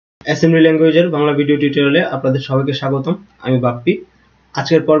Assembly ল্যাঙ্গুয়েজের Bangla video টিউটোরিয়ালে আপনাদের সবাইকে স্বাগতম। আমি বাপ্পি।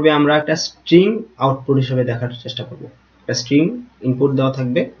 আজকের পর্বে আমরা একটা স্ট্রিং আউটপুট হিসেবে দেখার চেষ্টা করব। একটা স্ট্রিং ইনপুট দেওয়া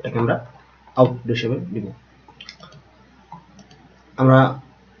থাকবে, এটাকে আমরা আউটপুট হিসেবে দিব। আমরা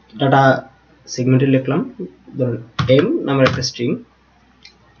ডাটা সেগমেন্টে লিখলাম, ধরুন m নামের একটা স্ট্রিং,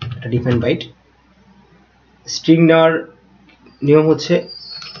 একটা ডিফাইন বাইট। স্ট্রিং নেওয়ার নিয়ম হচ্ছে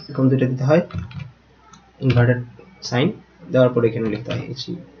এরকম দুটো দিতে হয়, ইনভার্টেড সাইন দেওয়ার পর এখানে লিখতে হয় h,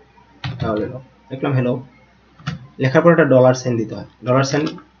 তাহলে লিখলাম হ্যালো। লেখার পর একটা ডলার সাইন দিতে হয়। ডলার সাইন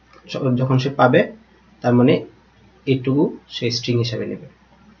যখন সে পাবে তার মানে এইটুকু সে স্ট্রিং হিসেবে নেবে।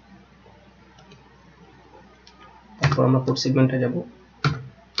 তারপর আমরা কোড সেগমেন্টে যাব।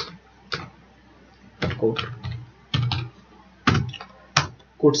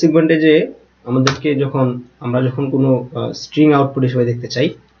 কোড সেগমেন্টে যে আমাদেরকে আমরা যখন কোনো স্ট্রিং আউটপুট হিসেবে দেখতে চাই,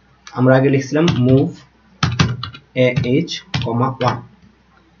 আমরা আগে লিখছিলাম মুভ h, 1,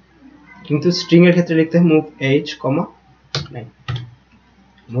 কিন্তু স্ট্রিং এর ক্ষেত্রে লিখতে হয় মুভ h, 9,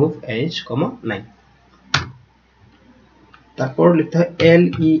 মুভ h, 9। তারপর লিখতে হয়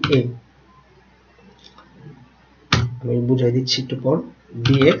lea, আমি বুঝাই দিচ্ছি একটু পর,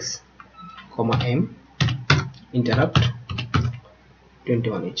 dx, m, interrupt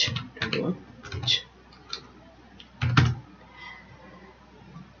 21h।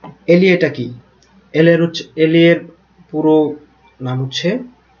 lea টা কি? lea এর পুরো নাম হচ্ছে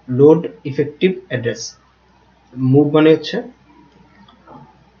লোড ইফেক্টিভ অ্যাড্রেস। মুভ মানে হচ্ছে,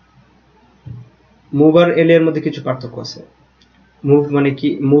 মুভ আর lea এর মধ্যে কিছু পার্থক্য আছে। মুভ মানে কি,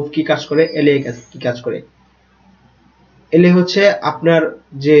 মুভ কি কাজ করে, lea কি কাজ করে। lea হচ্ছে আপনার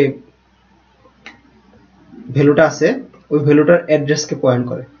যে ভ্যালুটা আছে ওই ভ্যালুটার অ্যাড্রেসকে পয়েন্ট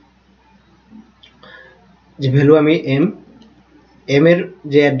করে। যে ভ্যালু আমি m এর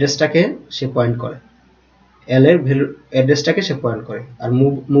যে অ্যাড্রেসটাকে সে পয়েন্ট করে, l এর ভ্যালু অ্যাড্রেসটাকে সে পয়েন্ট করে। আর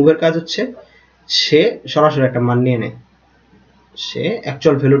মুভের কাজ হচ্ছে সে সরাসরি একটা মান নিয়ে নেয়, সে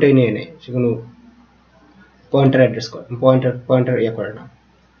অ্যাকচুয়াল ভ্যালুটাই নিয়ে নেয়, সে কোনো পয়েন্টার অ্যাড্রেস করে, পয়েন্টার করে না,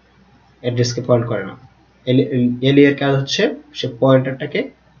 অ্যাড্রেসকে পয়েন্ট করে না। lea এর কাজ হচ্ছে সে পয়েন্টারটাকে,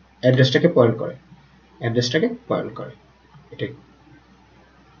 অ্যাড্রেসটাকে পয়েন্ট করে, এটাই।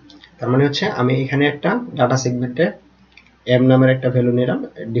 তার মানে হচ্ছে আমি এখানে একটা ডাটা সেগমেন্টে m নামের একটা ভ্যালু নিলাম,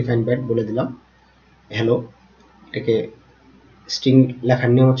 ডিফাইন বাইট বলে দিলাম হ্যালো। এটাকে স্ট্রিং লেখার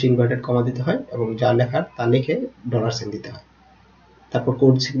নিয়ম হচ্ছে ইনভার্টেড কমা দিতে হয় এবং যা লেখার তা লিখে ডলার সাইন দিতে হয়। তারপর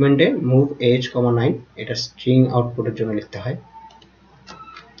কোড সেগমেন্টে মুভ h, 9 এটা স্ট্রিং আউটপুটের জন্য লিখতে হয়,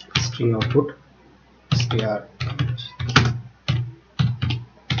 স্ট্রিং আউটপুট স্ট্রিং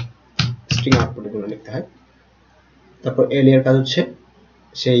আউটপুটের জন্য লিখতে হয়। তারপর lea এর কাজ হচ্ছে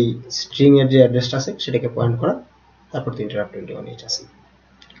সেই স্ট্রিং এর যে অ্যাড্রেসটা আছে সেটাকে পয়েন্ট করা। তারপর 21h আছে।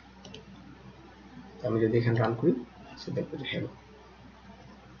 আমি যদি এখানে রান করি সে দেখবো যে হ্যালো,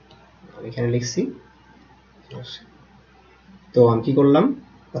 আমি এখানে লিখছি। তো আমি কি করলাম,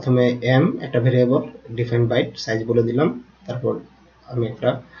 প্রথমে m একটা ভেরিয়েবল ডিফাইন বাইট সাইজ বলে দিলাম, তারপর আমি একটা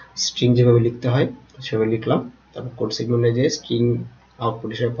স্ট্রিং যেভাবে লিখতে হয় সেভাবে লিখলাম। তারপর কোড সেগমেন্টে যে স্ট্রিং আউটপুট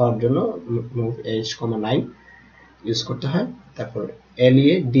হিসেবে পাওয়ার জন্য মুভ h, 9 ইউজ করতে হয়। তারপর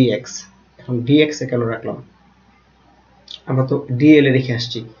lea dx, এখন dx এ কেন রাখলাম, আমরা তো dl এ রেখে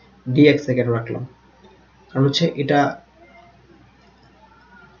আসছি, dx এ কেন রাখলাম, কারণ হচ্ছে এটা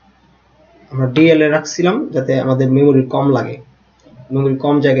আমরা dl এ রাখছিলাম যাতে আমাদের মেমোরি কম লাগে, মেমোরি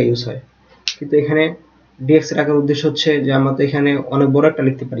কম জায়গায় ইউজ হয়। কিন্তু এখানে dx এ রাখার উদ্দেশ্য হচ্ছে যে আমরা তো এখানে অনেক বড় একটা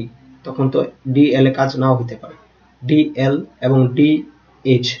লিখতে পারি, তখন তো dl এ কাজ নাও হতে পারে। dl এবং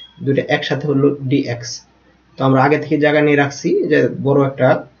dh দুটো একসাথে হলো dx। তো আমরা আগে থেকে জায়গা নিয়ে রাখছি যে বড় একটা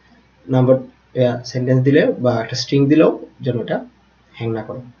নাম্বার সেন্টেন্স দিলে বা একটা স্ট্রিং দিলেও যেন এটা হ্যাং না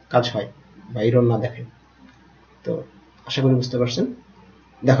করে, কাজ হয় বা এরর না দেখে। তো আশা করি বুঝতে পারছেন।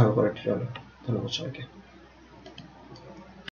 দেখা হবে পরের টিউটোরিয়ালে। ধন্যবাদ সবাইকে।